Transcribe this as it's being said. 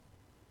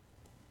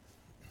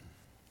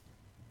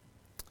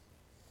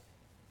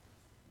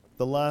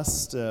The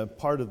last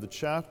part of the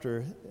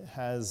chapter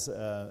has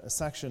a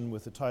section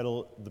with the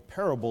title, The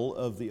Parable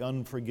of the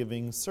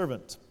Unforgiving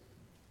Servant.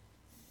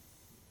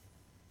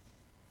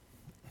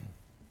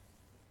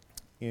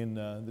 In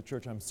the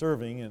church I'm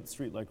serving at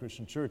Streetlight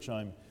Christian Church,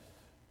 I'm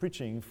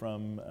preaching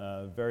from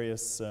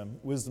various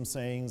wisdom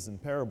sayings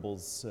and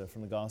parables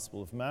from the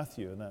Gospel of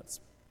Matthew, and that's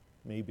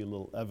maybe a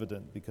little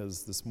evident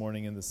because this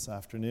morning and this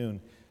afternoon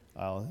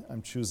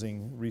I'm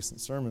choosing recent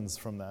sermons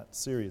from that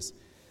series.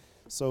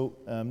 So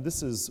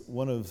this is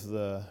one of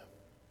the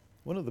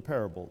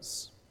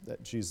parables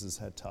that Jesus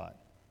had taught.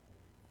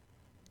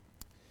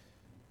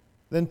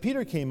 Then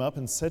Peter came up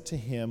and said to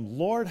him,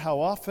 "Lord, how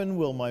often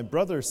will my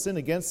brother sin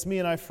against me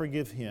and I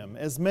forgive him?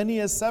 As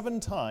many as 7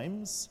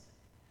 times?"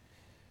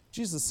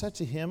 Jesus said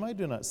to him, "I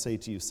do not say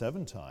to you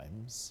 7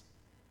 times,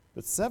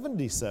 but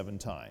 77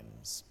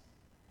 times.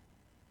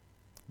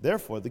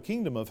 Therefore, the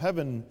kingdom of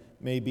heaven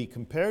may be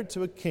compared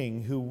to a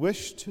king who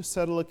wished to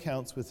settle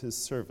accounts with his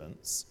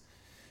servants.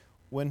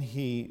 When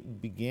he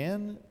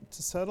began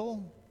to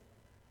settle,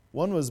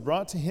 one was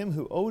brought to him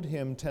who owed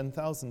him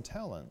 10,000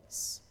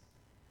 talents.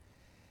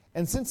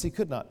 And since he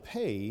could not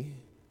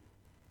pay,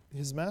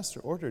 his master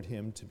ordered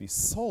him to be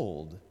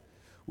sold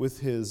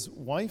with his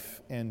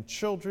wife and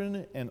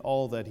children and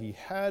all that he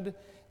had,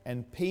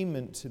 and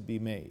payment to be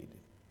made.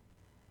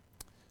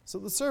 So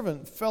the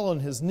servant fell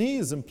on his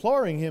knees,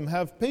 imploring him,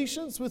 'Have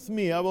patience with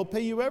me, I will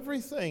pay you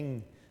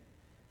everything.'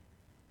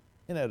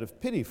 And out of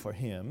pity for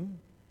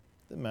him,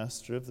 the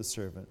master of the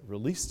servant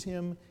released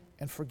him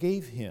and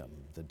forgave him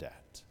the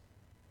debt.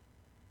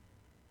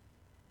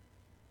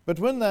 But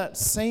when that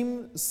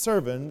same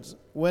servant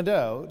went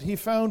out, he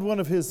found one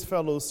of his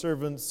fellow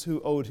servants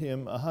who owed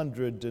him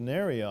 100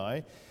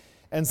 denarii,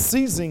 and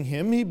seizing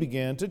him, he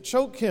began to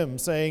choke him,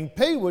 saying,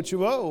 'Pay what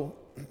you owe.'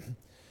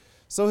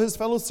 So his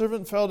fellow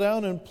servant fell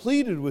down and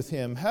pleaded with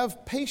him,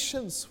 'Have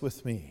patience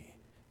with me,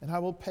 and I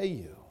will pay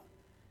you.'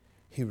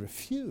 He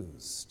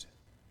refused,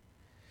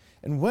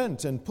 and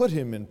went and put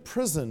him in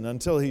prison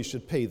until he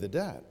should pay the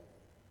debt.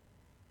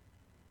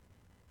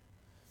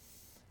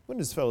 When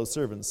his fellow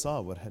servants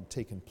saw what had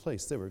taken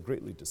place, they were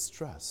greatly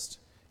distressed,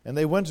 and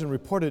they went and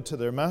reported to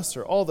their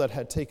master all that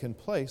had taken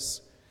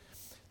place.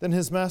 Then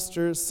his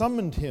master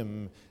summoned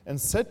him and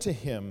said to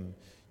him,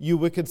 'You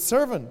wicked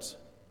servant,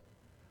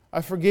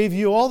 I forgave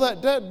you all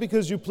that debt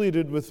because you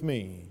pleaded with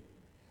me.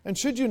 And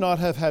should you not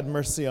have had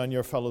mercy on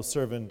your fellow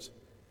servant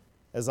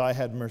as I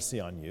had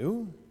mercy on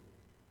you?'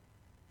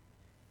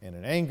 And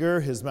in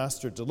anger, his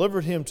master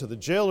delivered him to the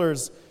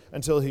jailers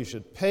until he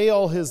should pay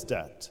all his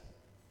debt.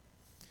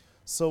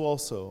 So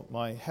also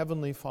my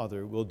heavenly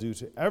Father will do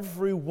to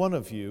every one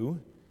of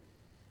you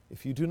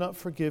if you do not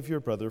forgive your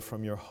brother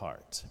from your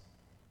heart."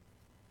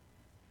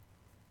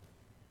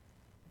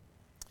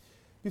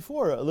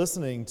 Before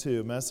listening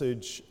to a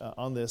message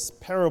on this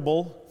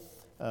parable,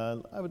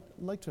 I would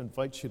like to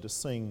invite you to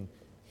sing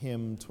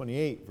hymn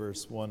 28,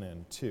 verse 1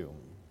 and 2.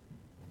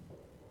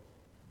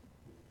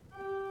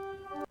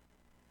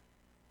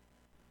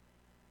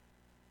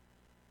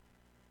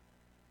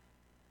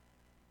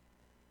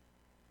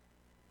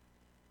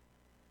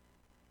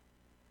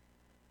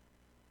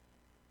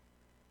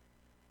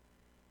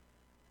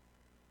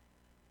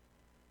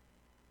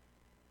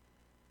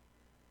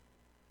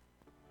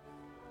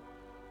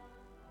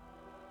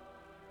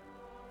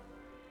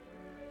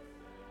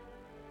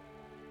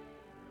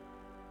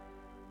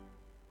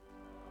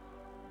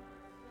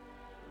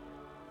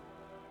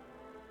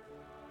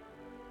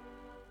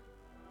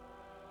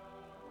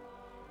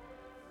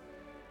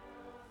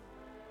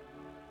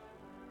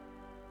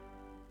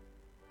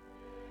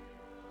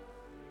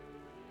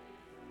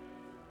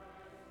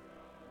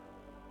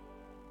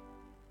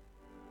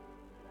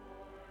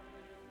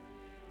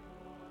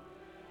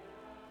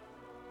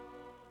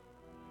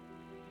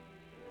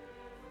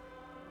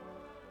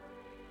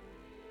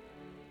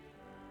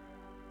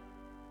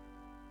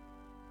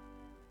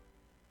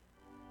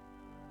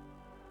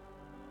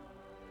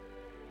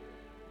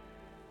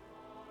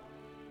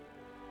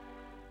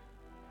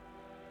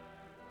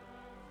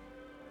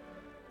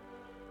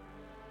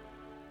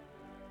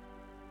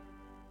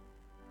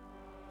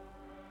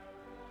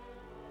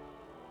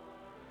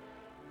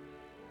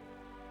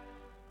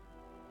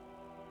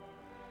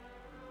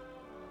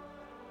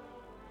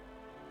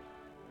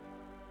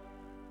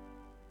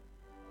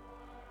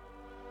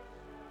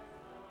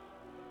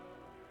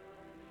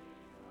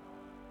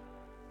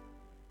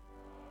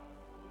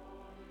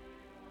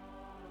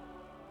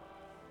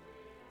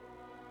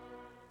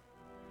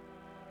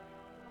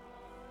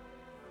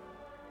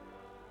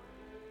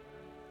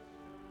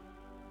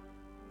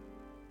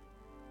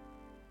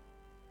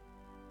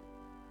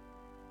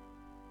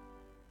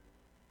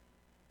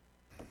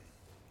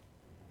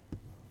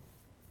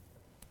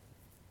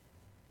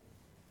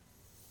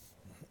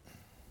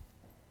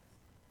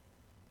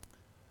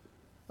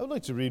 I would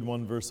like to read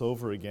one verse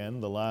over again,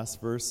 the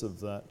last verse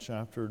of that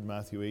chapter,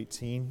 Matthew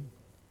 18.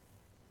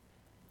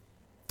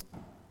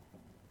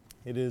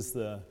 It is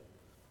the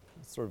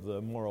sort of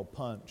the moral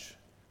punch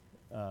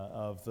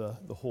of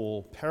the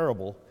whole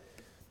parable.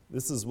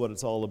 This is what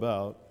it's all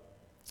about.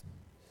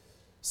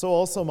 so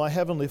also my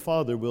heavenly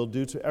Father will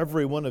do to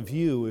every one of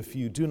you if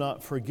you do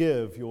not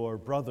forgive your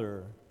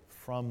brother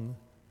from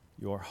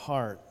your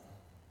heart.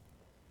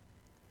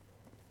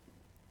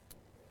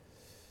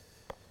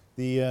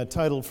 The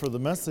title for the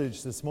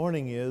message this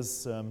morning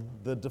is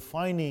The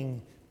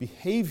Defining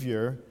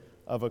Behavior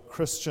of a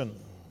Christian.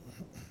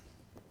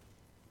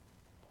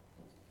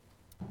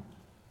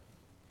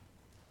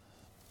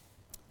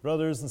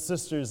 Brothers and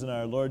sisters in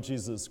our Lord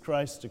Jesus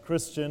Christ, a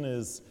Christian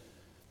is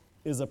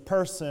a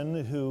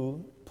person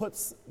who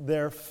puts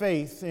their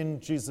faith in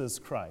Jesus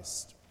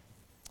Christ.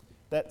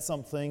 That's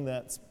something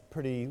that's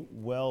pretty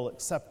well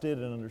accepted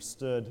and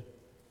understood.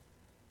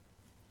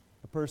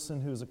 A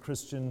person who's a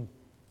Christian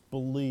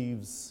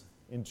believes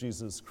in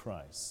Jesus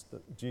Christ,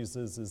 that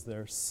Jesus is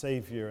their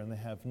Savior, and they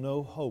have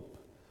no hope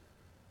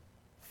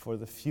for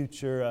the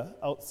future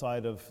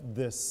outside of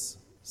this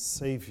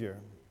Savior.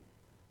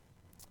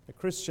 A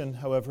Christian,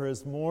 however,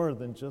 is more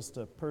than just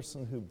a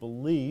person who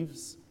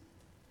believes.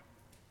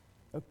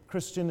 A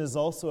Christian is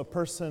also a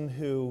person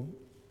who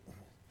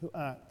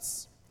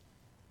acts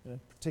in a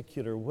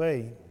particular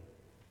way.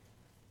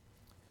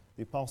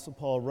 The Apostle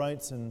Paul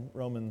writes in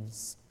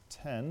Romans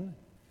 10,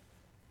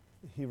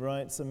 he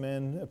writes,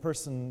 a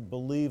person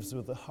believes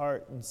with the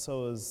heart and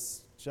so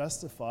is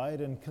justified,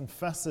 and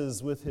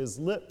confesses with his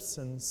lips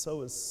and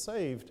so is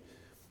saved.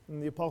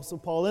 And the Apostle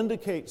Paul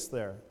indicates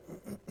there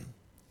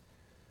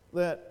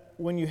that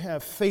when you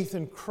have faith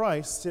in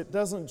Christ, it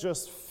doesn't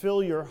just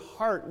fill your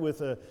heart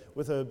with a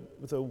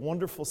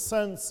wonderful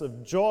sense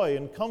of joy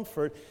and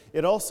comfort.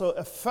 It also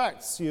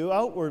affects you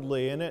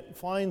outwardly, and it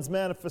finds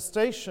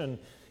manifestation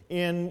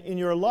in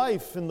your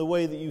life, in the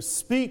way that you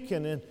speak,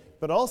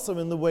 but also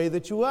in the way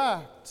that you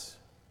act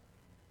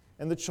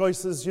and the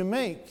choices you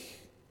make.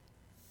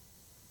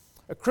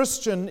 A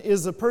Christian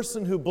is a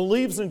person who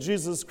believes in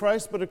Jesus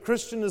Christ, but a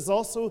Christian is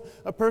also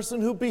a person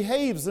who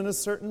behaves in a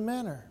certain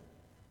manner.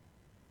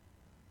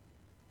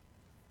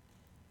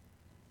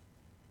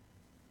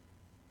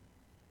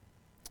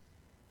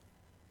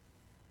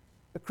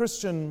 A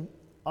Christian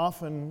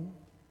often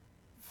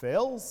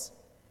fails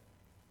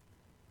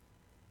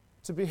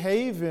to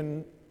behave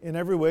in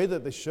every way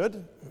that they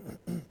should.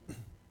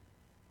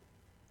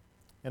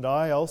 And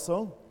I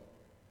also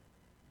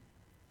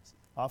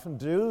often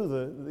do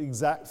the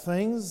exact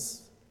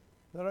things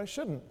that I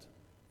shouldn't,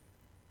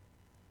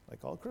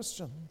 like all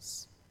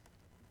Christians.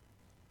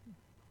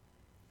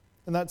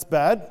 And that's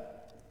bad.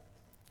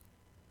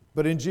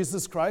 But in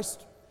Jesus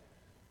Christ,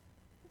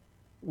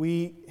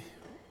 we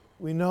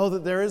know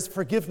that there is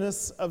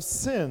forgiveness of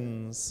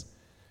sins.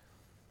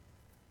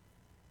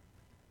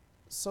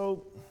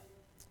 So,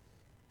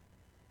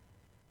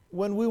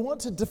 when we want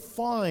to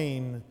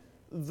define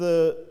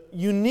the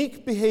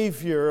unique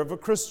behavior of a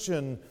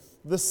Christian,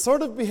 the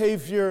sort of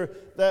behavior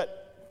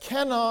that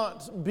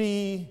cannot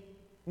be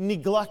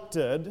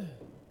neglected,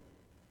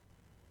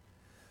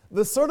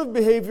 the sort of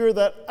behavior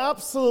that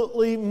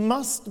absolutely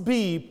must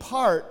be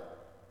part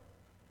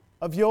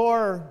of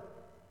your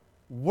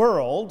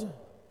world,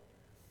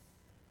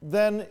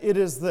 then it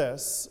is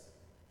this: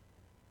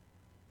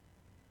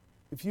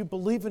 if you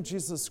believe in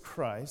Jesus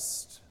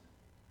Christ,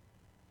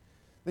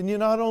 then you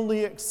not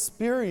only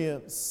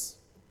experience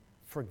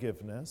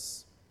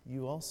forgiveness,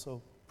 you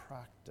also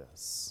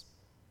practice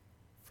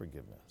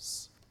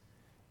forgiveness.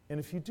 And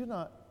if you do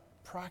not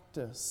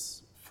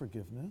practice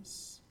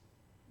forgiveness,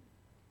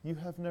 you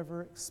have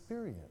never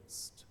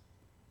experienced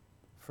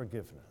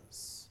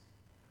forgiveness.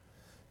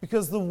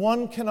 Because the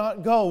one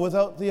cannot go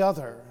without the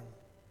other.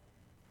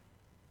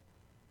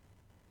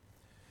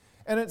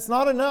 And it's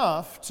not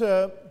enough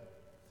to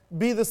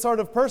be the sort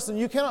of person,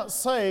 you cannot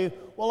say,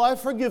 well, I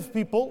forgive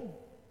people,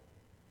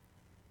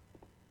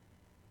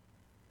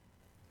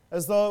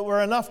 as though it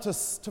were enough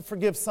to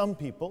forgive some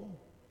people.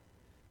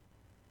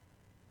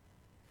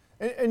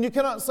 And you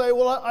cannot say,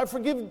 well, I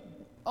forgive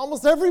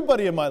almost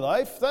everybody in my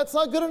life. That's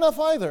not good enough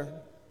either.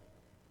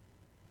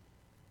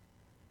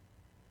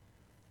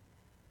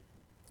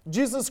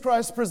 Jesus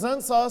Christ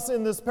presents us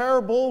in this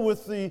parable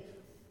with the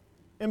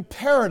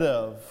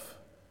imperative,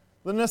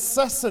 the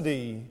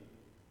necessity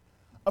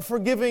of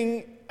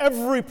forgiving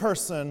every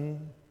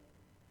person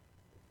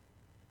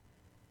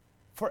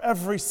for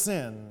every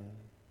sin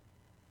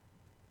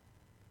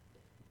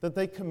that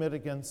they commit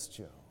against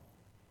you.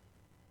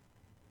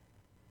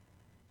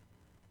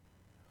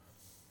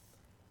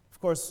 Of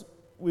course,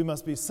 we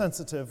must be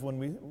sensitive when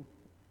we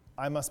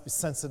must be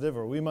sensitive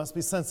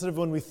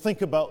when we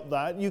think about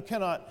that. You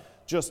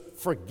cannot just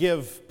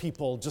forgive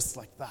people just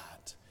like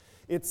that.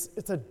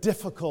 It's a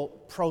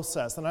difficult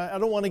process, and I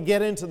don't want to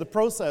get into the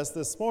process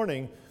this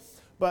morning,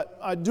 but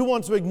I do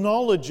want to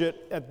acknowledge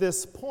it at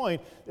this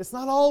point. It's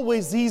not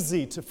always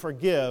easy to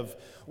forgive.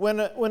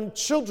 When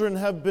children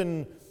have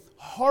been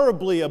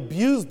horribly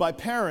abused by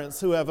parents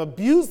who have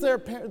abused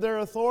their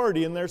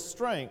authority and their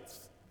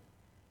strength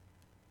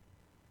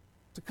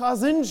to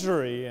cause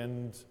injury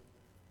and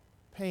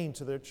pain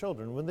to their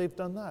children, when they've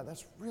done that,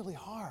 that's really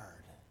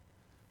hard.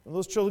 When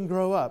those children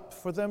grow up,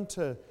 for them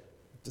to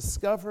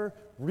discover,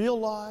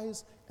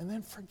 realize, and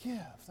then forgive,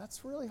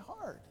 that's really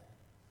hard.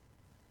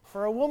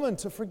 For a woman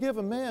to forgive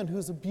a man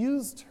who's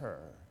abused her,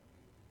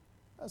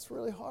 that's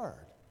really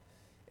hard.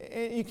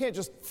 You can't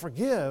just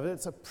forgive.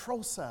 It's a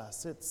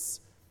process.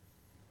 It's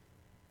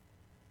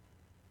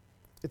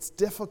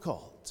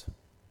difficult.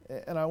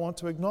 And I want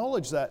to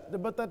acknowledge that.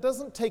 But that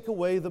doesn't take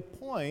away the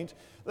point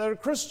that a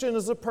Christian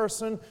is a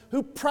person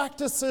who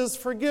practices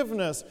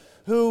forgiveness,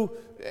 who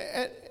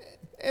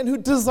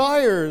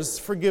desires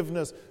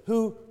forgiveness,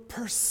 who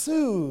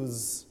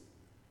pursues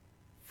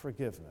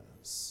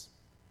forgiveness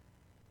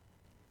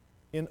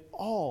in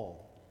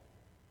all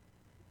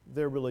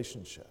their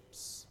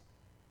relationships.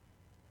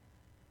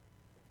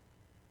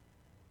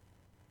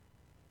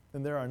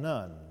 And there are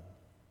none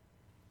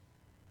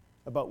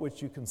about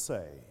which you can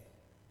say,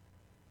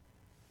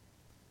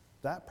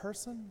 that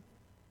person,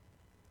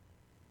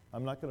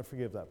 I'm not going to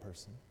forgive that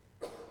person.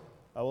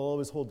 I will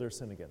always hold their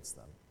sin against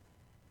them.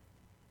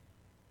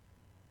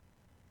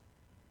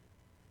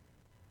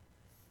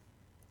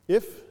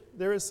 If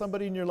there is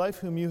somebody in your life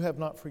whom you have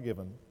not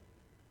forgiven,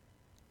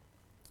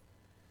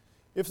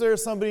 if there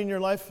is somebody in your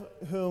life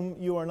whom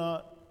you are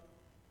not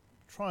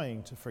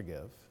trying to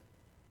forgive,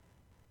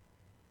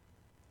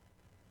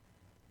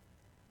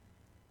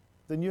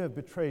 then you have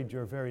betrayed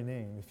your very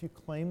name. If you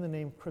claim the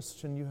name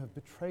Christian, you have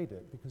betrayed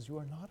it because you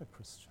are not a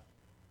Christian.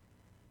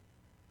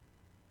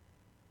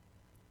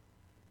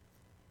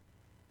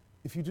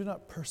 If you do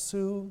not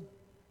pursue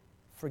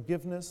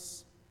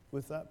forgiveness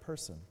with that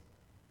person,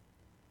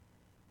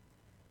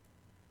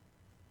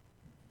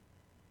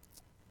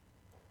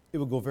 it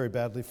will go very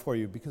badly for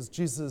you, because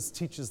Jesus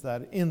teaches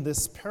that in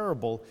this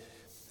parable.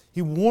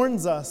 He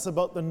warns us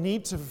about the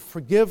need to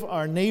forgive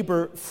our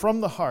neighbor from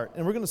the heart.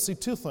 And we're going to see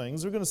two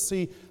things. We're going to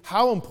see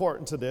how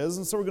important it is,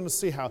 and so we're going to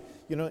see how,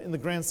 in the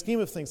grand scheme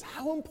of things,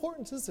 how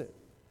important is it?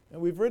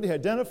 And we've already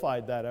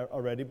identified that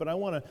already, but I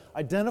want to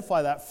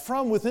identify that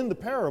from within the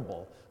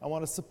parable. I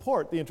want to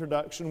support the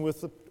introduction with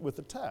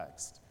the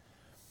text.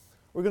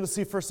 We're going to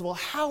see, first of all,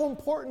 how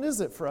important is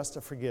it for us to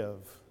forgive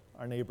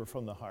our neighbor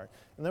from the heart?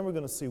 And then we're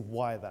going to see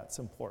why that's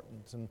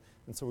important. And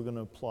so we're going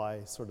to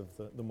apply sort of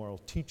the moral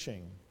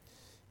teaching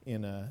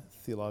in a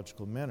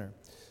theological manner.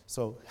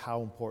 So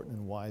how important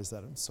and why is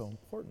that so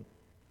important?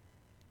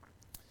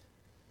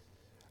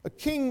 A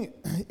king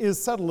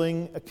is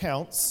settling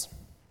accounts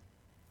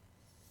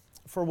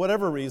for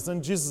whatever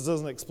reason. Jesus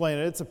doesn't explain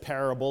it. It's a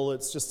parable.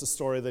 It's just a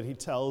story that he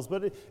tells.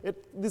 But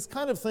this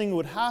kind of thing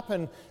would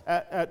happen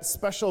at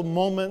special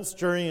moments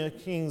during a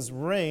king's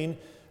reign,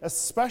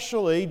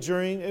 especially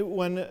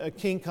when a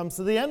king comes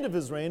to the end of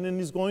his reign and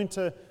he's going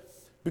to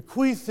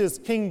bequeath his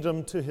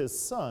kingdom to his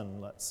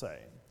son, let's say.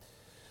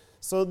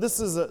 So this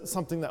is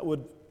something that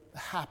would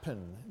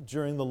happen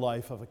during the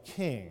life of a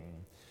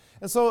king.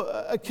 And so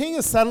a king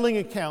is settling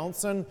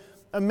accounts, and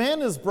a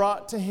man is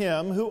brought to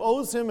him who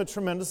owes him a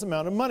tremendous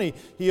amount of money.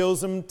 He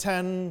owes him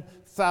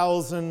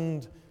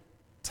 10,000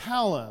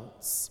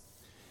 talents.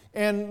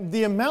 And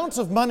the amount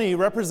of money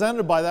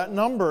represented by that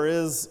number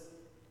is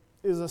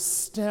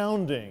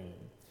astounding.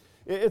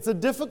 It's a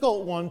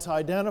difficult one to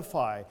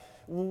identify.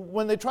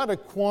 When they try to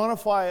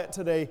quantify it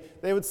today,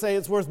 they would say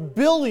it's worth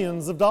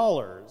billions of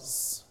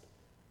dollars.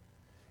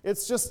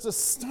 It's just a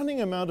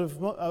stunning amount of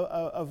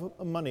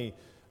money.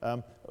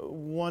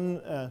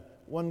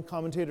 One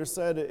commentator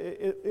said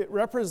it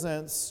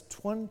represents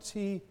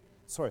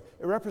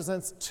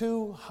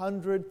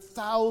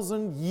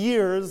 200,000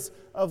 years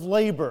of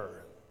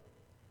labor.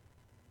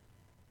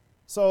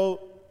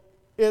 So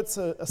it's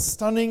a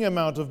stunning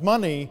amount of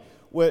money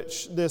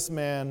which this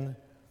man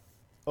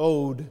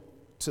owed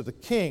to the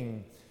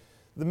king.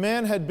 The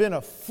man had been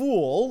a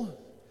fool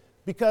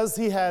because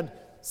he had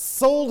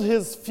sold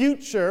his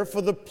future for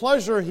the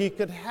pleasure he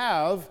could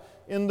have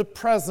in the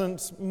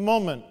present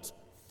moment.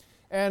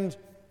 And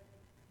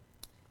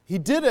he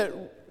did it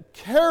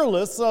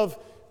careless of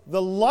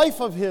the life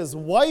of his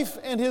wife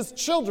and his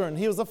children.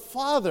 He was a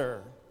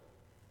father.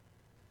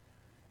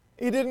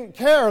 He didn't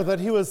care that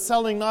he was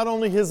selling not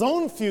only his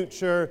own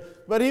future,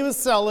 but he was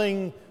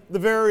selling the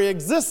very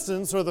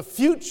existence or the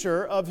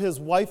future of his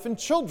wife and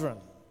children.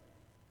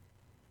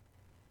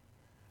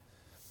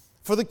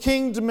 For the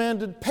king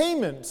demanded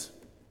payment.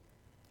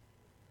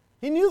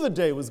 He knew the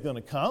day was going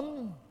to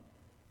come.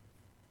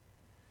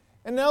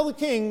 And now the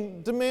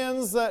king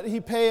demands that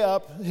he pay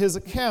up his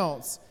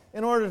accounts.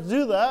 In order to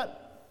do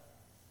that,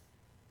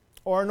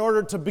 or in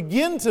order to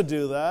begin to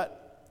do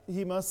that,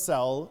 he must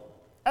sell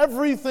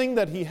everything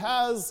that he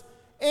has,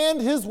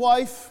 and his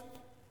wife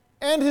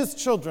and his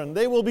children.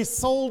 They will be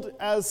sold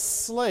as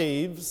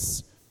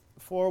slaves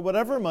for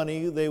whatever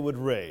money they would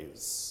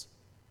raise.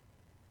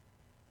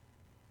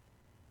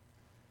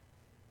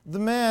 The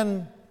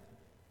man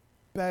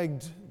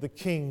begged the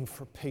king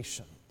for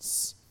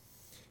patience.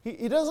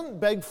 He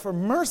doesn't beg for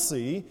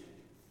mercy.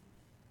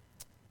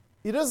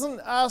 He doesn't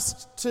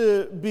ask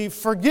to be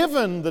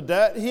forgiven the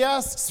debt. He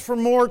asks for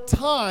more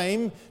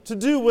time to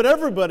do what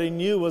everybody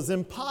knew was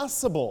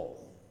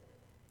impossible.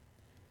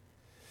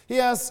 He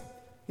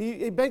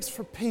begs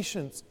for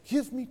patience.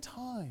 Give me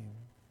time,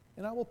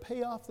 and I will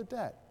pay off the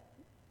debt,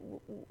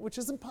 which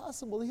is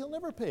impossible. He'll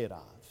never pay it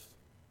off.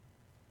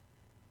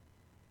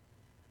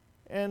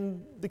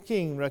 And the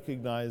king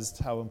recognized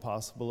how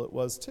impossible it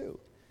was too.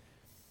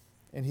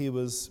 And he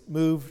was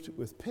moved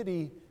with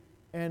pity,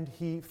 and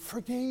he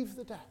forgave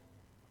the debt.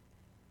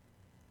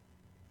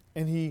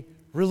 And he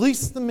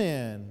released the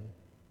man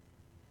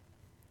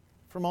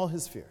from all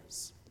his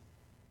fears.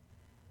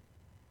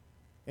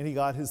 And he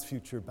got his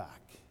future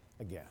back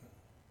again.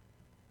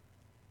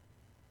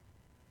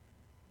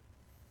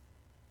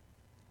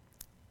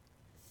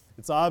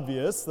 It's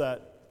obvious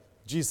that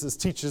Jesus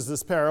teaches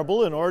this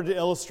parable in order to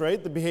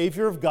illustrate the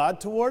behavior of God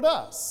toward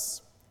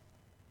us.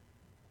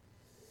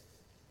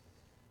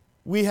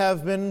 We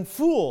have been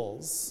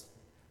fools,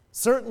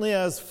 certainly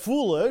as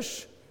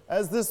foolish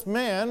as this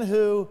man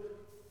who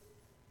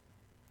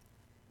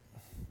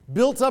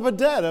built up a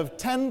debt of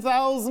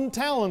 10,000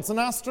 talents, an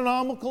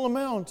astronomical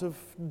amount of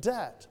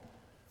debt.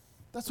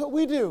 That's what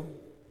we do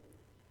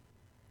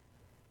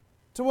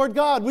toward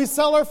God. We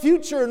sell our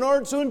future in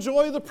order to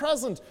enjoy the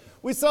present.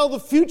 We sell the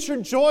future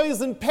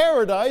joys and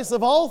paradise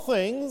of all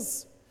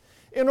things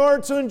in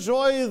order to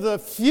enjoy the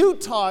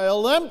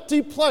futile,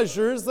 empty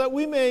pleasures that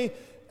we may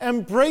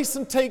embrace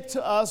and take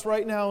to us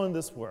right now in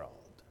this world.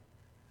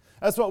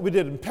 That's what we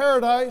did in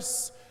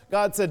paradise.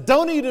 God said,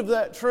 don't eat of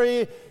that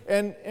tree,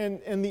 and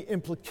the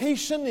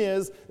implication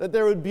is that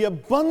there would be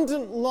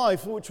abundant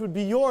life which would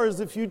be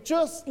yours if you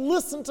just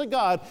listened to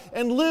God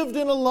and lived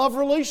in a love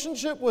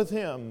relationship with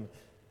Him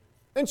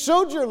and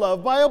showed your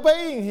love by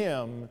obeying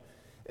Him.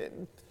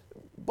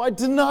 By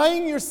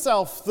denying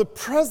yourself the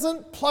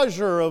present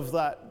pleasure of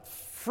that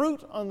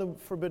fruit on the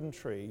forbidden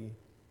tree,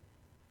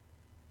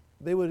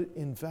 they would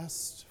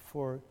invest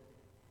for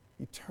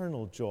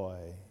eternal joy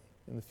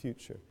in the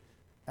future.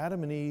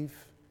 Adam and Eve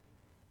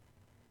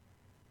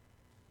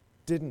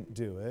didn't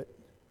do it,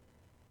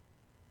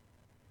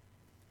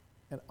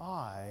 and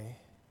I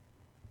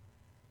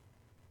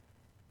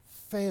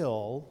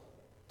fail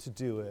to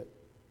do it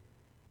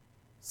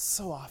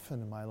so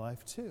often in my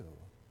life too.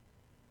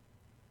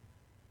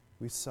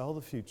 We sell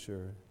the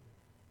future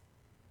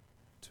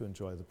to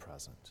enjoy the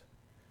present.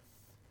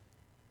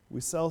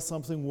 We sell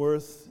something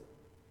worth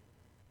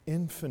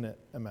infinite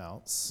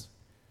amounts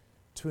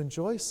to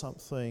enjoy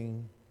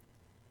something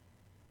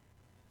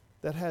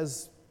that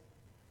has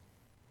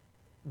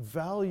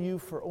value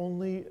for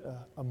only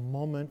a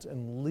moment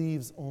and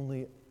leaves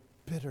only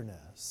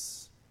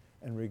bitterness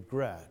and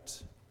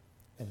regret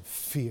and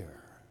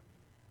fear.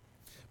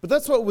 But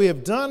that's what we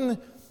have done.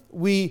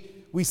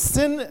 We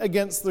sin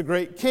against the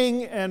great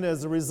King, and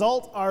as a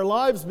result, our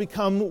lives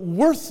become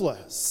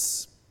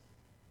worthless.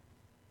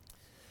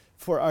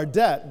 For our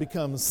debt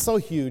becomes so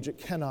huge it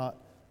cannot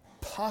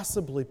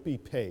possibly be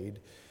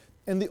paid.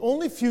 And the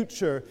only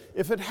future,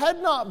 if it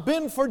had not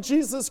been for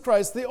Jesus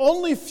Christ, the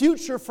only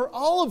future for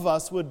all of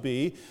us would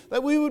be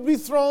that we would be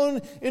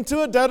thrown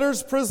into a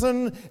debtor's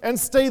prison and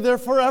stay there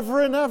forever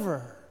and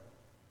ever.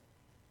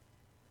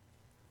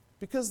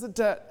 Because the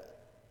debt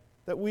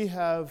that we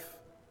have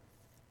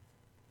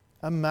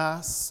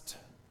amassed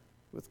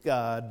with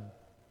God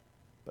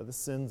by the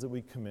sins that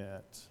we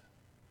commit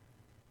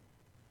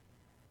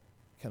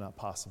cannot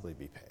possibly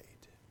be paid.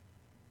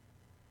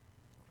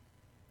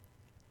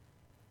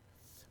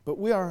 But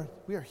we are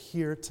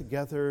here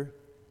together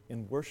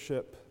in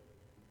worship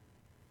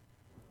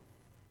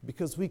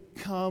because we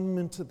come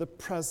into the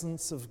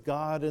presence of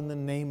God in the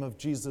name of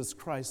Jesus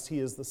Christ. He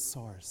is the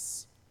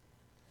source.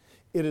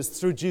 It is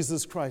through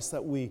Jesus Christ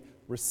that we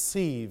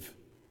receive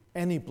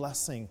any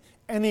blessing,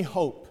 any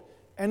hope,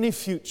 any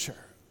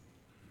future.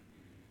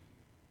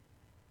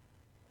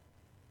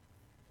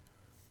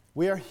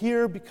 We are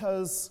here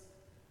because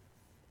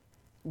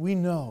we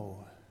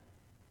know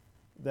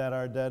that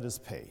our debt is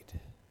paid.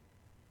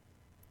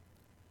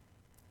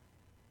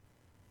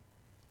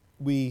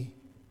 We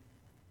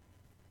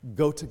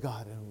go to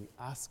God and we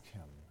ask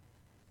Him,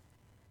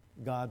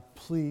 God,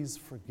 please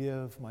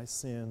forgive my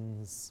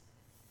sins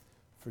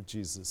for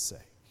Jesus' sake.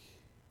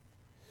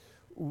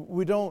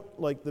 We don't,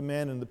 like the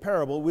man in the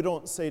parable, we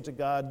don't say to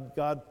God,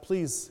 God,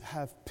 please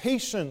have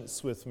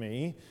patience with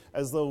me,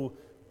 as though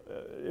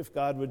if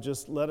God would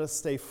just let us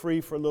stay free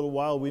for a little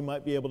while, we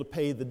might be able to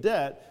pay the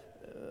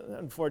debt.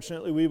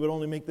 Unfortunately, we would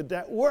only make the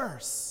debt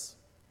worse.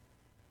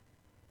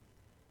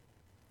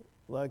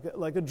 Like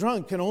a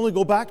drunk can only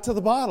go back to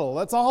the bottle.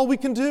 That's all we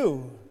can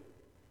do.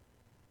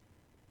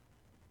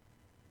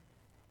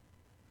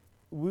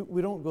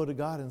 We don't go to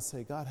God and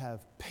say, God,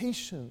 have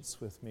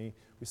patience with me.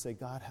 We say,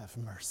 God, have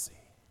mercy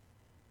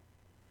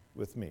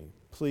with me.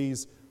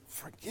 Please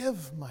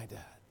forgive my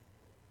debt.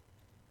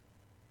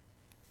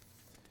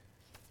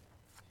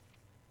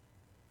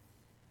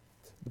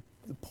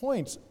 The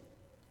point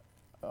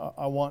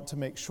I want to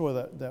make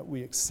sure that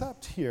we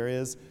accept here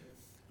is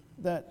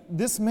that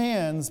this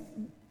man's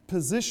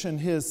position,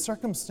 his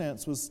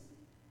circumstance was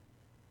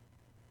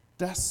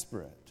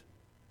desperate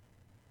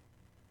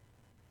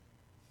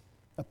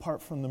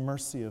apart from the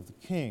mercy of the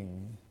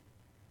King.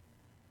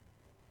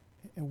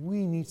 And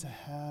we need to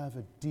have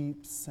a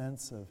deep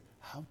sense of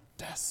how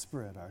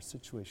desperate our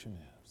situation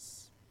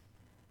is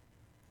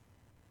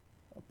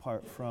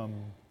apart from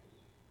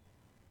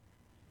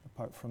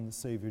apart from the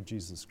Savior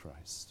Jesus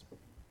Christ.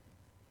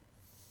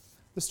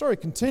 The story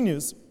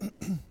continues.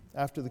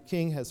 After the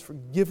king has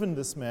forgiven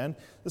this man,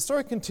 the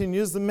story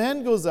continues. The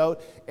man goes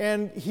out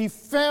and he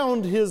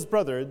found his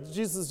brother.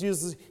 Jesus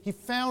uses, he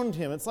found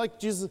him. It's like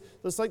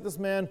this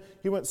man,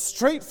 he went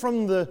straight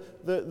from the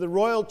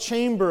royal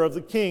chamber of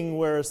the king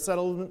where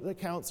settlement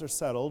accounts are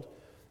settled,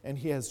 and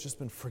he has just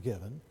been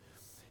forgiven.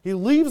 He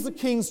leaves the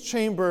king's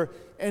chamber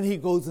and he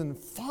goes and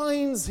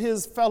finds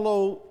his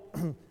fellow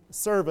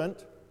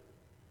servant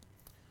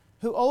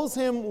who owes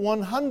him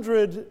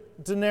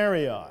 100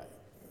 denarii.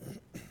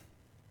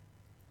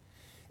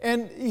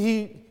 And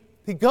he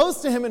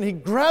goes to him and he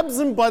grabs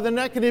him by the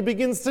neck and he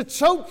begins to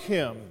choke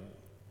him.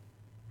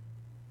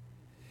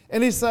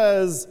 And he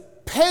says,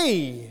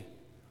 "Pay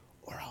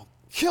or I'll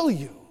kill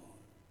you."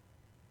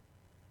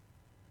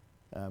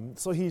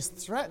 So he's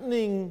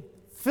threatening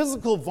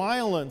physical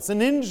violence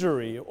and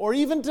injury or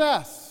even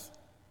death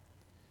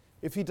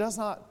if he does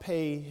not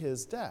pay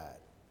his debt.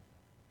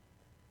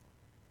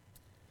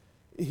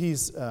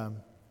 He's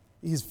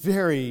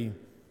very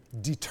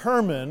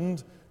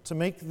determined to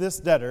make this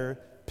debtor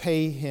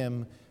pay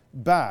him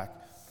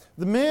back.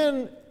 The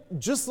man,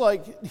 just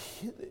like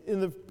in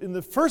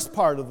the first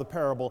part of the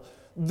parable,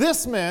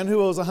 this man who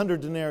owes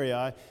 100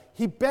 denarii,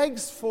 he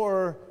begs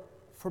for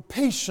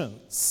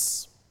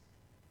patience.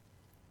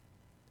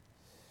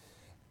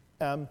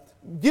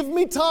 Give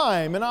me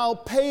time and I'll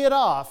pay it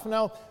off.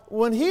 Now,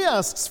 when he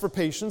asks for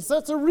patience,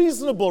 that's a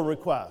reasonable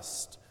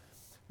request,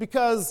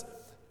 because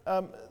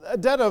a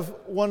debt of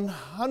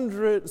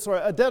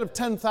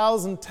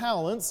 10,000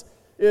 talents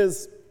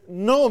is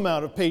no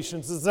amount of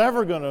patience is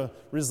ever going to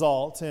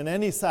result in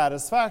any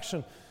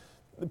satisfaction.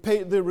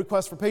 The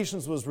request for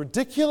patience was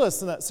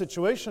ridiculous in that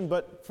situation,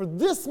 but for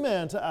this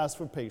man to ask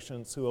for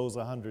patience who owes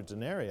 100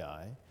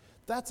 denarii,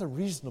 that's a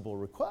reasonable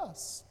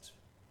request.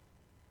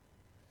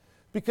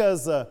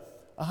 Because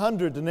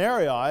 100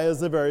 denarii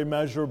is a very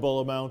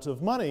measurable amount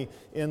of money.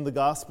 In the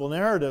gospel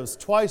narratives,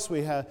 twice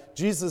we have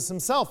Jesus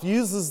himself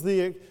uses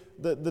the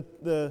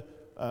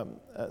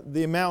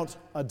amount,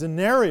 a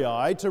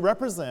denarii, to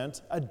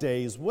represent a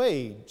day's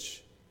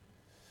wage.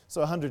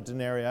 So 100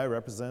 denarii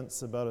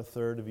represents about a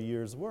third of a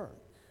year's work.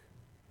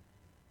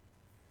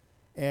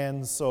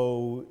 And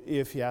so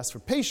if he asks for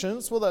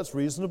patience, well, that's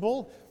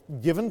reasonable.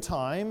 Given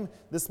time,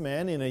 this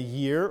man in a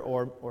year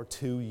or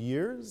 2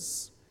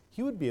 years,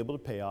 he would be able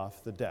to pay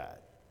off the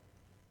debt.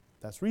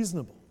 That's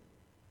reasonable.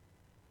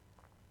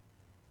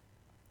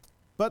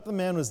 But the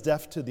man was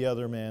deaf to the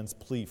other man's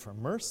plea for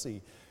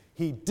mercy.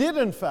 He did,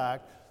 in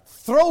fact,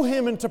 throw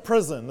him into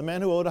prison, the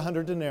man who owed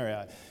 100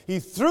 denarii. He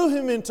threw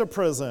him into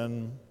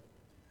prison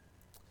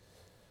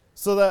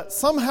so that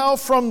somehow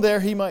from there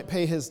he might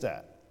pay his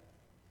debt.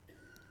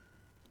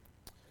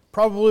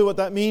 Probably what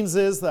that means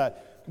is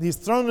that he's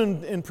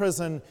thrown in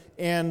prison,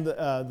 and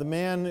the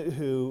man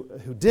who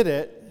did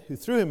it, who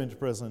threw him into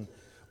prison,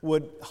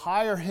 would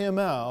hire him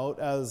out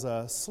as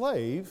a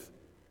slave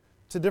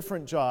to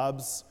different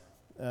jobs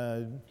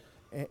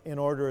in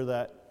order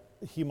that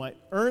he might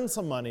earn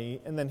some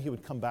money, and then he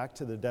would come back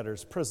to the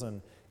debtor's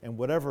prison, and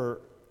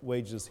whatever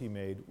wages he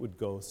made would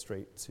go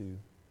straight to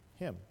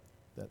him.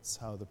 That's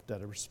how the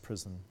debtor's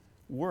prison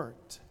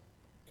worked.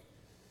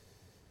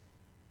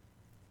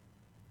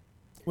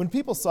 When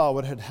people saw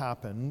what had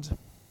happened,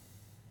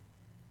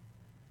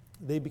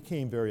 they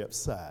became very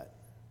upset.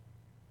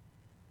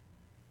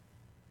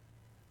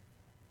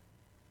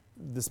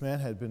 This man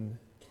had been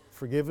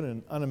forgiven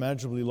an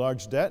unimaginably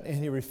large debt, and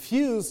he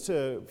refused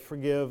to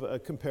forgive a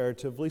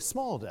comparatively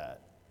small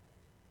debt.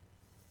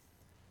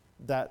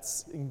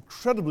 That's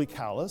incredibly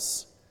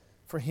callous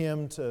for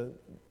him to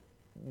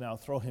now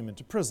throw him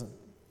into prison.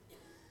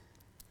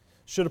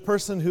 Should a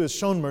person who has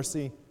shown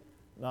mercy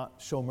not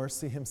show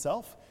mercy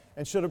himself?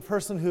 And should a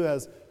person who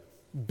has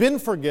been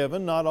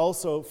forgiven not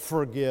also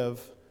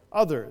forgive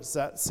others?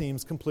 That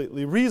seems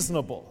completely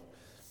reasonable.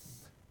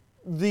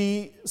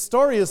 The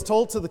story is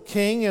told to the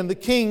king, and the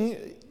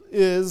king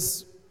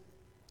is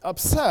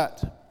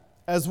upset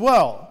as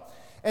well.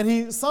 And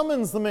he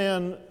summons the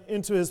man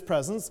into his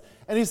presence,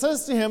 and he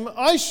says to him,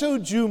 "I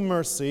showed you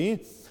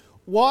mercy.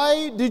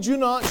 Why did you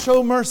not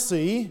show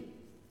mercy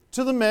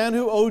to the man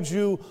who owed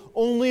you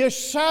only a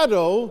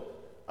shadow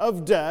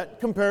of debt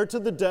compared to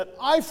the debt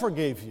I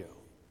forgave you?"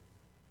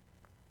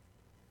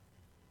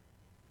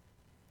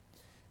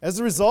 As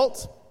a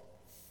result,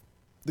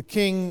 the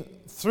king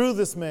threw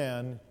this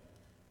man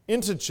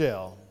into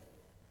jail,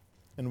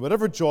 and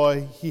whatever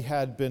joy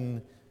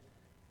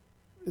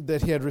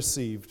that he had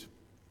received,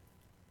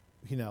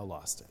 he now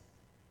lost it.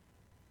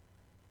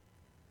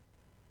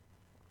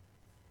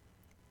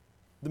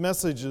 The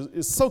message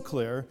is so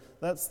clear.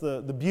 That's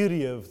the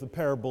beauty of the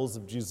parables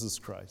of Jesus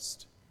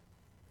Christ.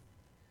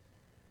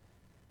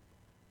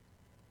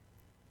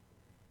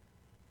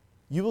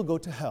 You will go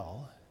to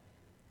hell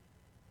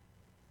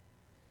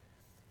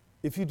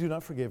if you do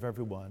not forgive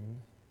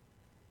everyone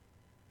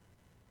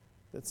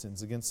that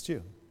sins against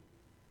you.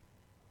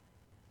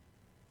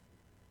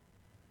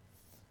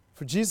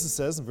 For Jesus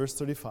says in verse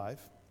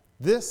 35,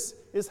 "This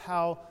is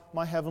how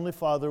my heavenly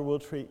Father will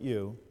treat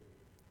you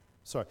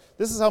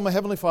This is how my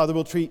heavenly Father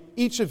will treat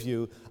each of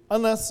you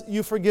unless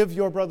you forgive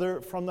your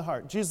brother from the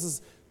heart.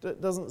 Jesus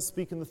doesn't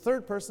speak in the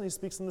third person, he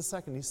speaks in the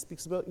second. He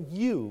speaks about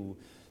you.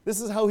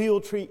 This is how he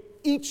will treat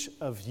each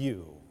of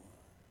you.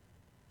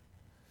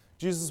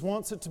 Jesus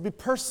wants it to be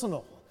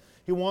personal.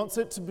 He wants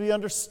it to be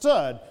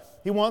understood.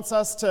 He wants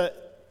us to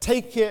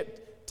take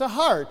it to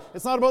heart.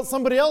 It's not about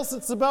somebody else,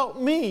 it's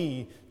about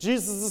me.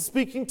 Jesus is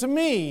speaking to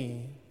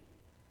me,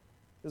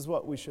 is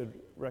what we should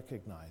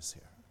recognize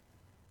here.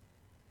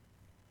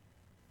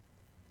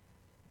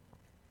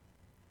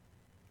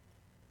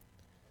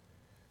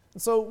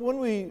 And so when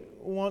we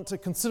want to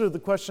consider the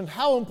question,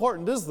 how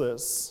important is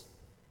this?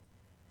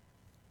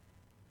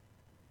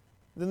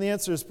 Then the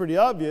answer is pretty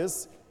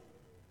obvious.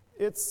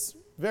 It's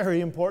very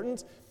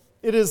important.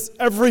 It is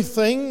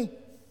everything.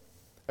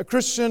 A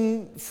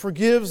Christian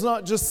forgives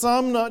not just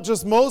some, not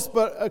just most,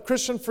 but a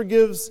Christian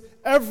forgives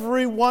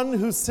everyone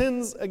who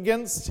sins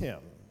against him.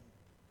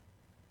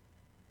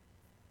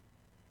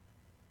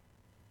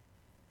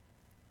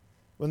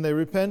 When they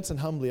repent and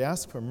humbly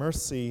ask for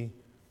mercy,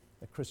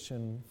 a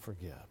Christian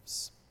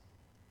forgives.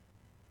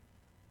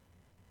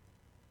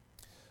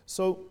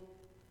 So,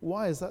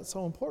 why is that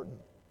so important?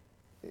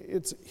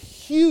 It's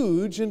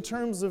huge in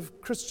terms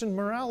of Christian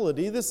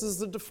morality. This is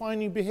the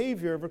defining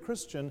behavior of a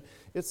Christian.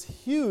 It's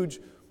huge.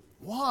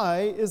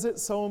 Why is it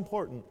so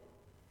important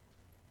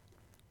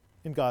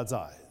in God's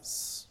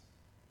eyes?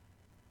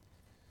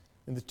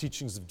 In the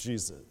teachings of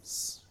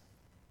Jesus?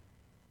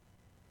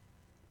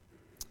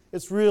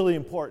 It's really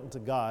important to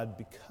God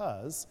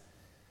because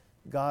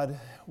God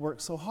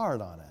worked so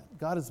hard on it.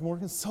 God has been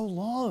working so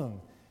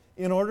long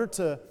in order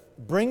to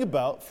bring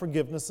about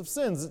forgiveness of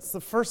sins. It's the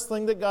first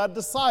thing that God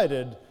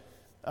decided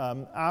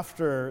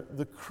after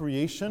the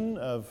creation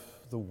of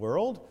the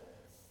world.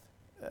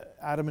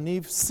 Adam and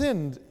Eve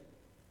sinned.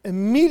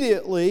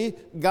 Immediately,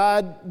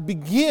 God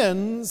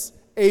begins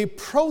a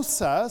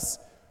process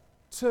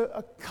to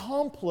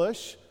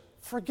accomplish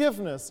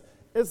forgiveness.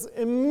 It's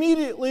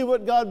immediately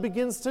what God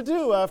begins to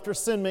do after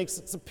sin makes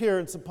its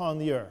appearance upon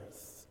the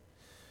earth.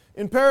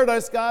 In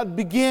paradise, God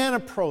began a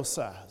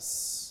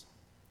process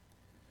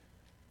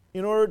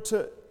in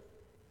order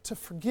to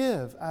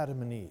forgive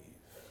Adam and Eve.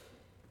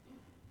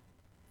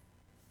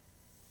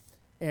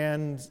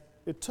 And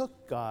it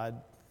took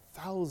God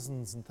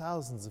thousands and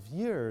thousands of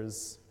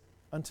years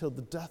until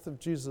the death of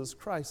Jesus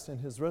Christ and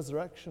his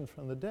resurrection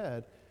from the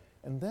dead.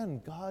 And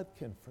then God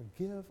can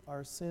forgive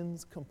our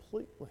sins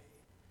completely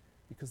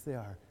because they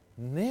are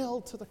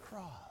nailed to the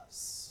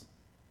cross,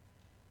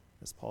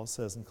 as Paul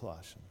says in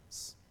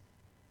Colossians.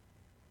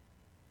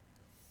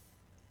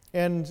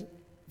 And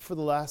for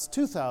the last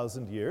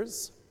 2,000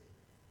 years,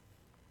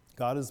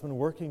 God has been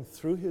working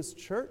through his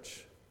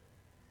church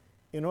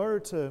in order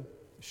to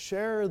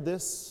share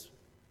this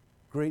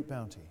great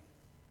bounty,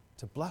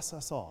 to bless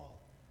us all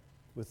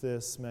with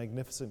this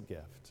magnificent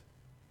gift,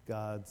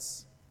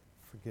 God's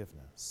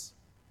forgiveness.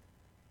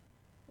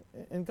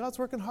 And God's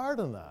working hard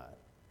on that.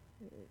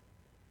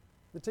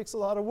 It takes a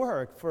lot of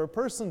work for a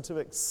person to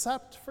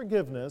accept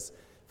forgiveness,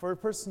 for a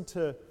person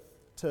to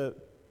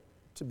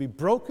be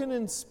broken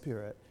in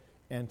spirit,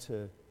 and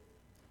to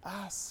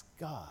ask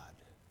God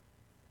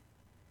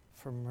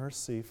for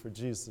mercy for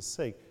Jesus'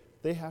 sake.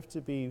 They have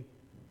to be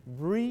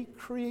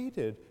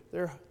recreated.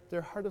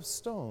 Their heart of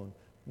stone,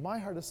 my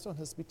heart of stone,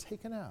 has to be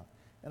taken out,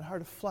 and a heart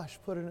of flesh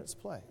put in its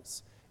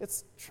place.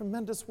 It's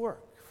tremendous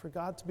work for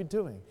God to be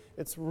doing.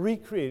 It's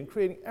recreating,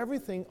 creating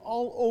everything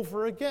all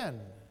over again.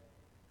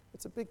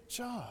 It's a big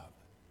job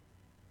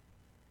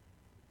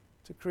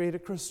to create a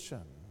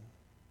Christian,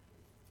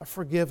 a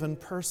forgiven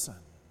person.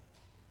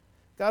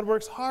 God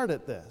works hard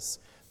at this.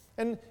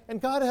 And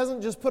God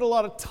hasn't just put a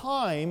lot of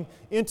time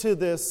into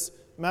this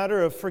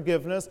matter of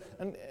forgiveness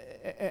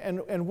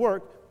and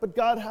work, but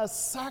God has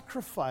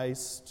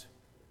sacrificed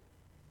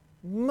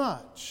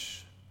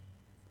much.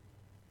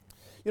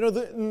 You know,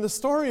 in the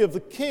story of the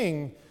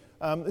king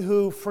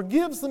who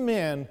forgives the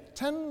man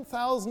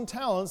 10,000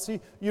 talents,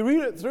 you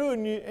read it through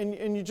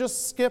and you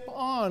just skip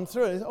on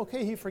through it.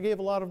 Okay, he forgave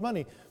a lot of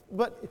money,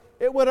 but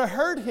it would have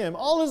hurt him.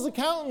 All his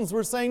accountants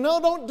were saying,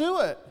 no, don't do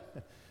it.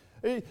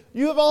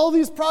 You have all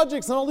these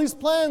projects and all these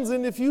plans,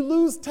 and if you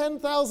lose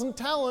 10,000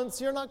 talents,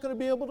 you're not going to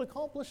be able to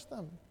accomplish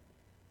them.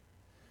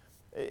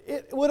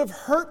 It would have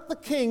hurt the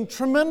king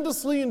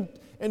tremendously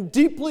and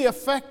deeply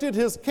affected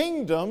his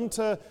kingdom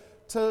to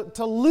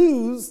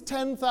lose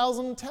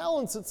 10,000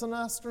 talents. It's an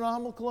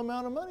astronomical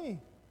amount of money.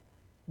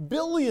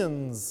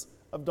 Billions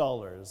of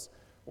dollars.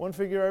 One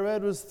figure I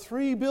read was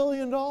 $3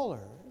 billion.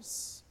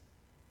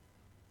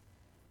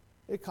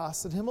 It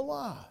costed him a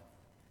lot.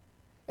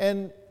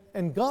 And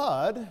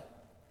God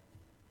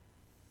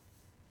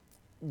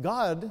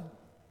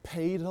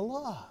paid a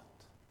lot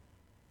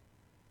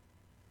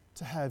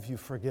to have you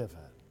forgiven,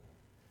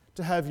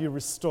 to have you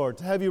restored,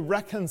 to have you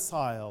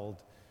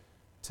reconciled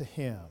to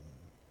him.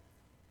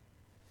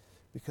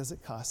 Because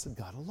it costed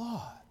God a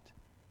lot.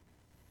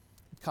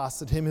 It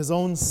costed him his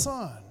own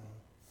son.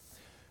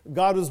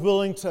 God was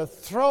willing to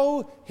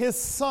throw his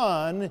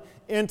son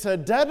into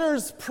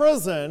debtor's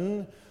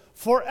prison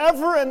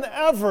forever and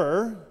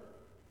ever,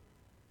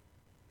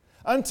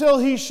 until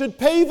he should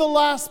pay the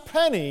last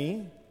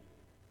penny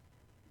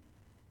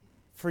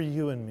for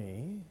you and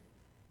me,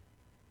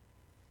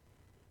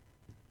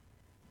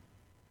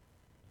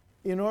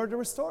 in order to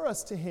restore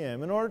us to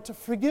him, in order to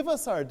forgive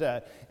us our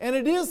debt. And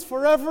it is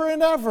forever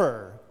and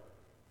ever.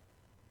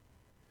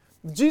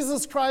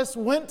 Jesus Christ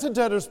went to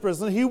debtor's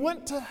prison. He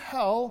went to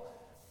hell.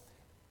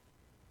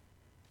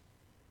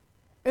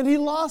 And he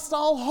lost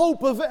all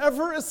hope of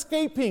ever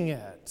escaping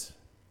it.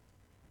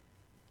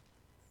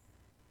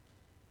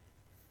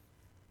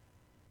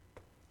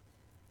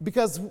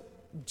 Because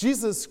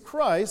Jesus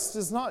Christ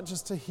is not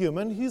just a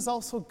human, he's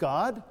also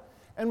God.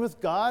 And with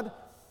God,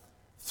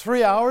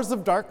 3 hours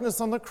of darkness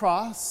on the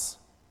cross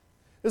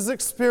is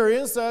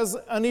experienced as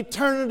an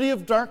eternity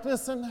of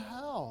darkness in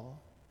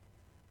hell.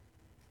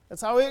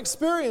 That's how he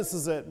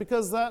experiences it,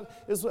 because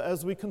that is,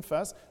 as we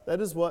confess,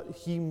 that is what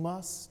he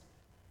must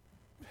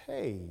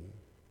pay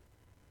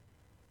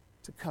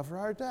to cover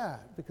our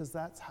debt, because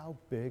that's how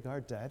big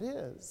our debt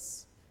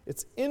is.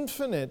 It's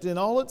infinite in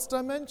all its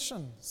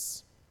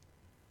dimensions.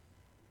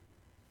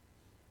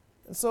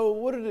 And so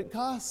what did it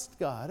cost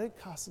God? It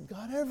costed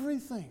God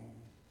everything,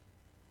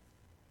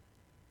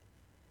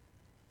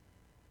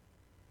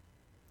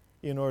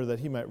 in order that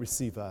he might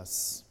receive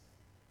us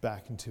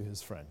back into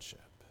his friendship.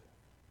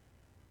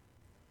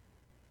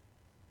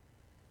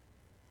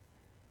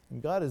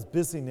 And God is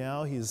busy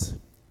now. He's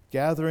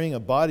gathering a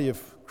body of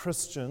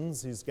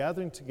Christians. He's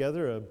gathering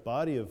together a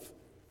body of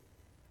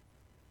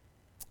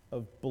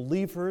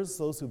believers,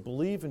 those who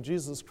believe in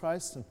Jesus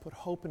Christ and put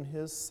hope in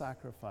his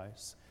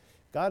sacrifice.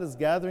 God is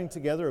gathering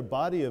together a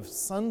body of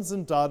sons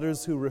and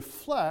daughters who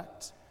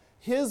reflect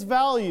his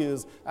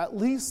values, at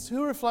least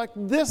who reflect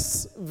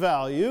this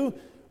value,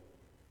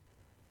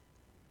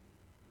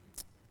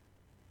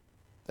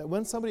 that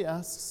when somebody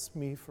asks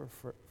me for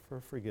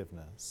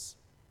forgiveness,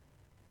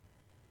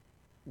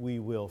 we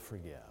will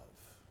forgive.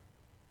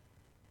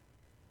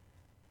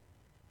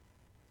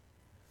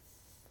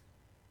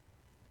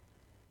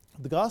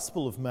 The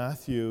Gospel of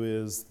Matthew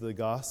is the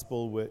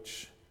gospel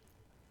which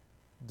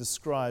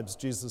describes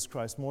Jesus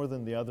Christ more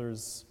than the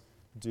others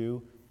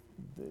do.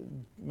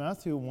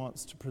 Matthew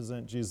wants to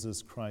present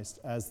Jesus Christ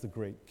as the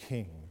great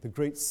King, the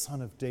great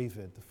Son of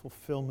David, the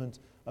fulfillment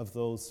of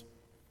those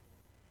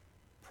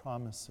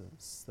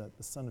promises that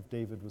the Son of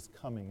David was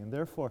coming. And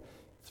therefore,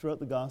 throughout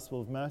the Gospel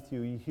of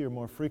Matthew, you hear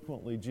more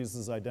frequently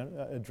Jesus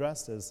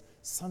addressed as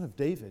Son of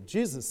David,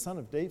 Jesus, Son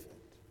of David,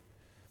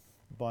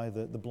 by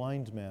the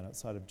blind man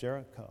outside of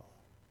Jericho.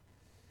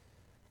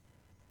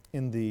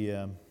 In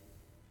the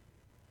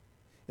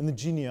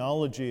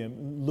genealogy,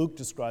 Luke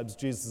describes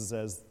Jesus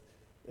as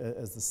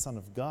the Son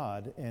of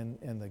God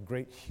and the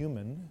great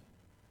human,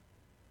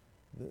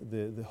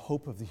 the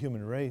hope of the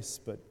human race,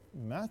 but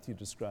Matthew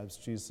describes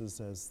Jesus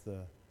as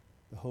the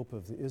hope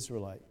of the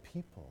Israelite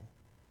people,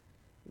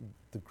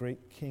 the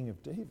great King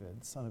of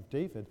David, Son of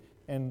David.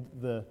 And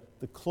the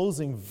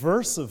closing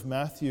verse of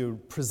Matthew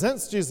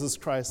presents Jesus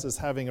Christ as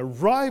having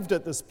arrived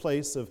at this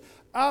place of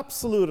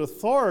absolute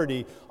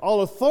authority.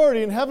 All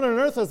authority in heaven and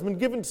earth has been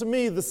given to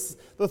me.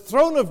 The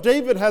throne of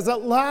David has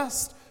at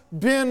last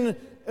been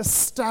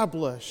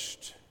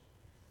established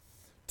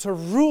to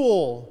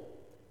rule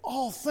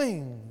all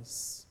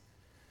things.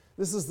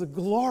 This is the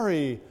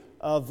glory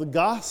of the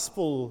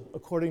gospel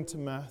according to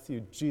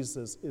Matthew.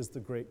 Jesus is the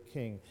great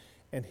King,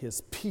 and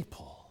his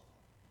people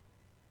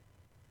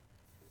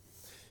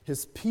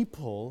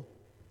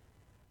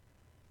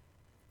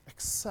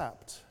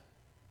accept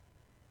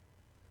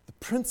the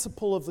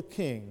principle of the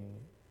King.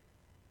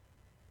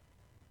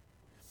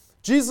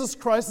 Jesus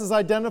Christ is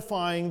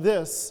identifying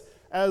this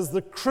as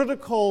the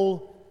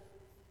critical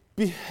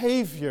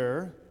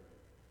behavior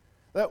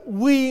that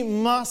we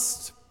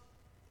must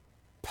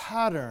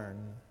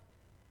pattern.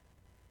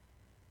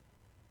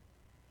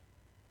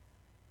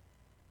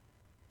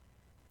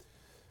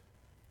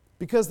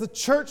 Because the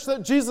church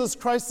that Jesus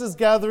Christ is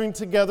gathering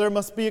together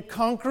must be a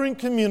conquering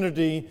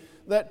community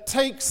that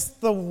takes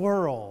the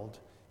world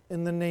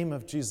in the name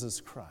of Jesus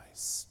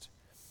Christ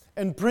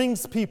and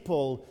brings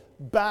people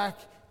back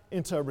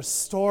into a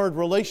restored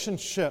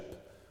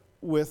relationship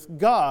with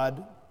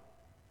God.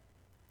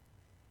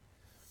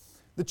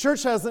 The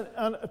church has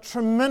a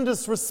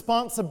tremendous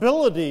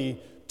responsibility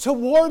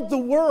toward the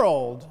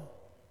world.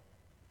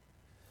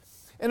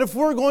 And if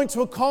we're going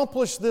to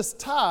accomplish this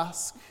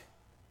task,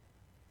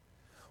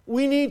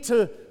 we need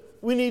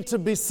to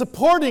be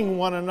supporting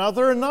one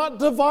another and not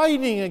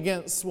dividing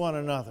against one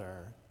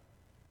another.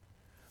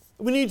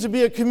 We need to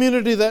be a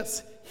community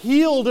that's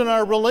healed in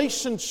our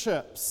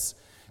relationships.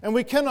 And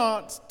we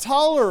cannot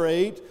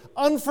tolerate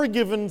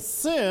unforgiven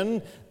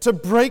sin to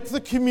break the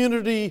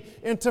community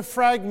into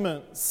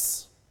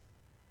fragments.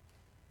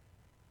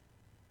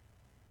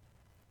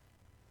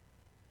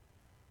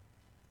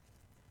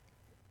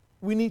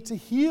 We need to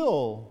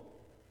heal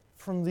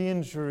from the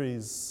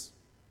injuries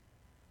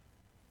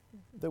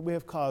that we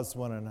have caused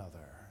one another.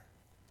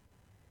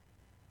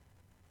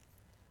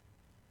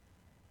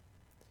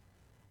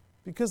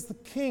 Because the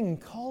King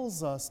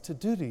calls us to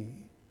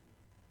duty.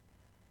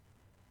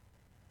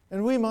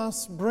 And we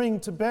must bring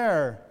to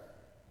bear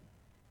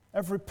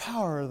every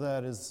power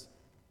that is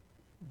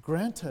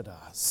granted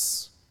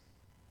us.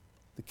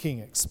 The King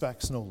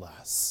expects no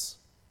less.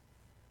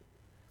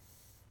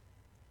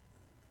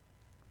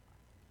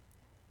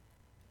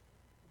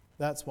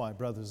 That's why,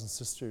 brothers and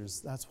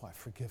sisters, that's why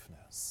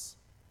forgiveness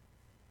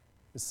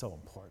is so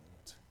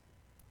important.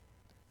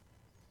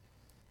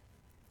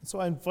 And so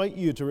I invite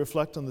you to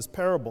reflect on this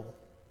parable.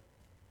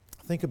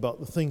 Think about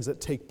the things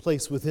that take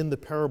place within the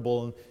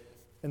parable,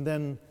 and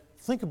then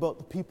think about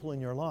the people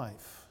in your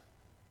life.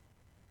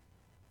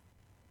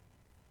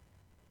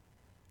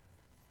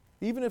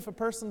 Even if a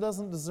person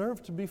doesn't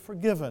deserve to be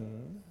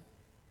forgiven,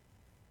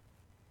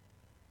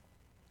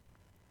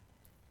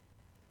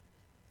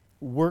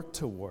 work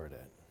toward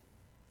it.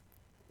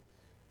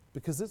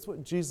 Because it's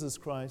what Jesus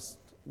Christ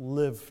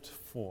lived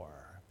for,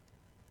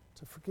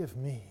 to forgive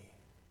me.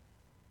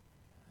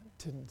 I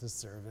didn't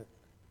deserve it.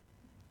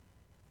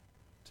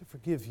 To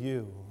forgive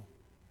you.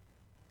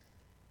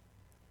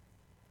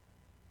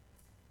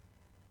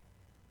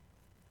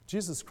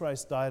 Jesus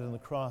Christ died on the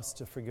cross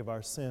to forgive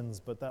our sins,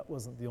 but that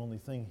wasn't the only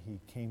thing he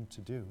came to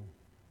do.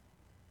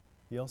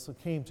 He also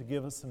came to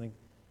give us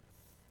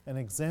an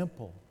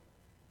example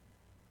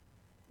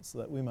so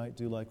that we might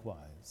do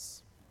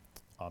likewise.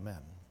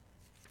 Amen.